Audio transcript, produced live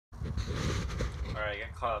Alright, I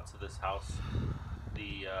got called out to this house.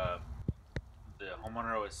 The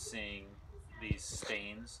homeowner was seeing these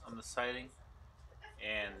stains on the siding,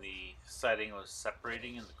 and the siding was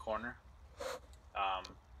separating in the corner.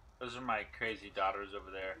 Those are my crazy daughters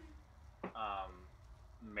over there,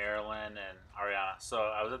 Marilyn and Ariana. So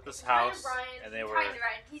I was at this house, and they were.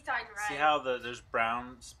 He's talking to Ryan. See how there's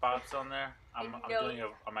brown spots on there? I'm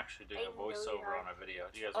actually doing a voiceover on a video.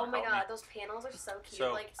 Do you guys want to help me? Oh my god, those panels are so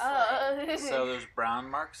cute. So there's brown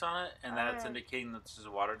marks on it, and that's indicating that there's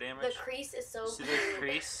water damage. The crease is so See cute. the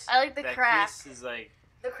crease? I like the that crack. Crease is like.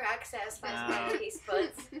 The crack satisfies my taste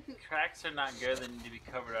buds. Cracks are not good. They need to be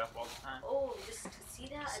covered up all the time. Oh, just see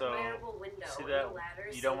that admirable window. See that?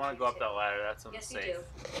 Ladder You don't want to go up that ladder. That's unsafe. unsafe.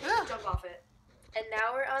 Yes, you do. Jump off it. And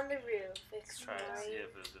now we're on the roof. Let's try and see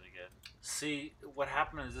if it's any good. See, what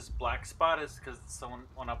happened is this black spot is because someone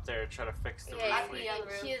went up there to try to fix the roof leak.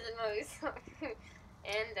 Here's the nose.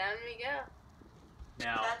 And down we go.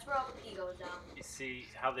 Now, that's where all the pee goes down. You see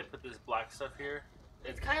how they put this black stuff here?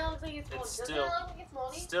 It kind of looks like it's moldy. Doesn't it look like it's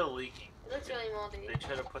moldy? Still leaking. It looks really moldy. They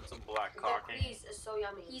try to put some black caulking. The crease is so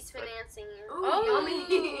yummy. He's financing you. Ooh,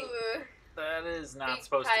 yummy. That is not Big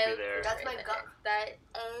supposed to be there. That's my gut.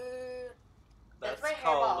 That's my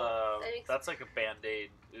called, hairball. that's like a Band-Aid.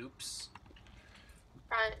 Oops.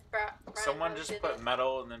 Brian Someone just put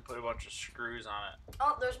metal and then put a bunch of screws on it.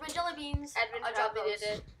 Oh, there's my jelly beans. Edwin probably did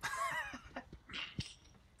it.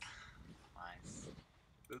 Nice.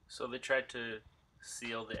 So they tried to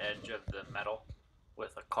seal the edge of the metal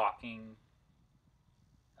with a caulking,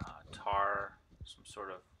 tar, some sort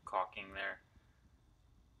of caulking there.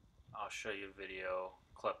 I'll show you a video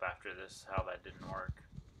clip after this how that didn't work.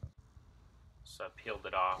 So I peeled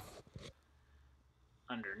it off.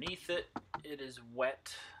 Underneath it, it is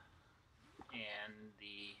wet, and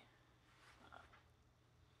the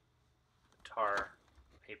tar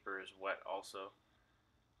paper is wet also.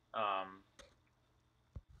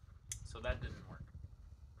 So that didn't work.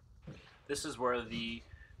 This is where the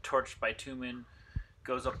torch bitumen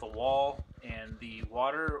goes up the wall, and the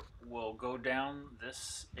water will go down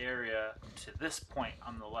this area to this point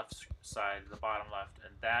on the left side, the bottom left,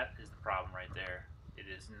 and that is the problem right there. It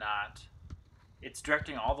is not, it's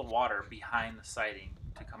directing all the water behind the siding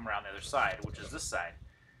to come around the other side, which is this side.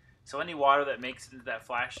 So any water that makes it into that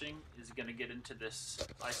flashing is going to get into this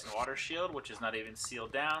ice and water shield, which is not even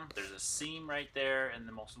sealed down. There's a seam right there in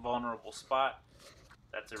the most vulnerable spot.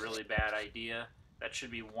 That's a really bad idea. That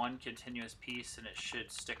should be one continuous piece, and it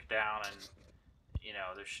should stick down, and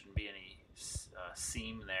there shouldn't be any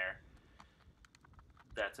seam there.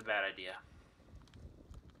 That's a bad idea.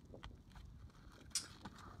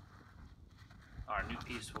 Our new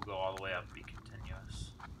piece will go all the way up, be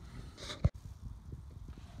continuous.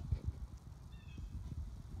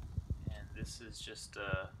 And this is just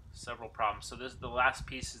several problems. So the last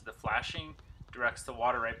piece is the flashing, directs the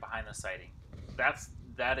water right behind the siding.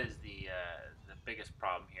 That is the biggest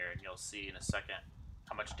problem here, and you'll see in a second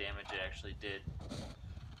how much damage it actually did.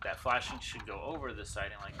 That flashing should go over the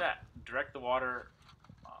siding like that. Direct the water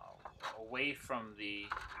away from the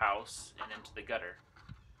house and into the gutter.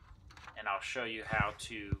 And I'll show you how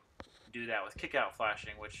to do that with kickout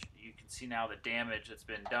flashing, which you can see now the damage that's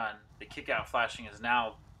been done. The kickout flashing is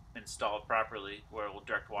now installed properly where it will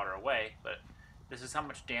direct water away, but this is how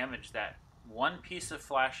much damage that one piece of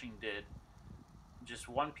flashing did. Just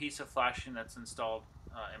one piece of flashing that's installed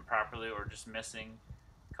improperly or just missing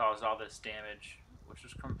caused all this damage, which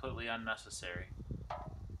was completely unnecessary.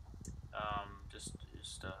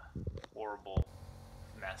 Just a horrible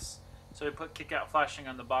mess. So we put kickout flashing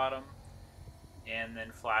on the bottom, and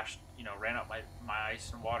then ran up my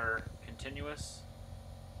ice and water continuous,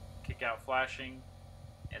 kickout flashing,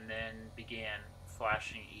 and then began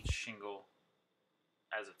flashing each shingle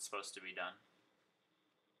as it's supposed to be done.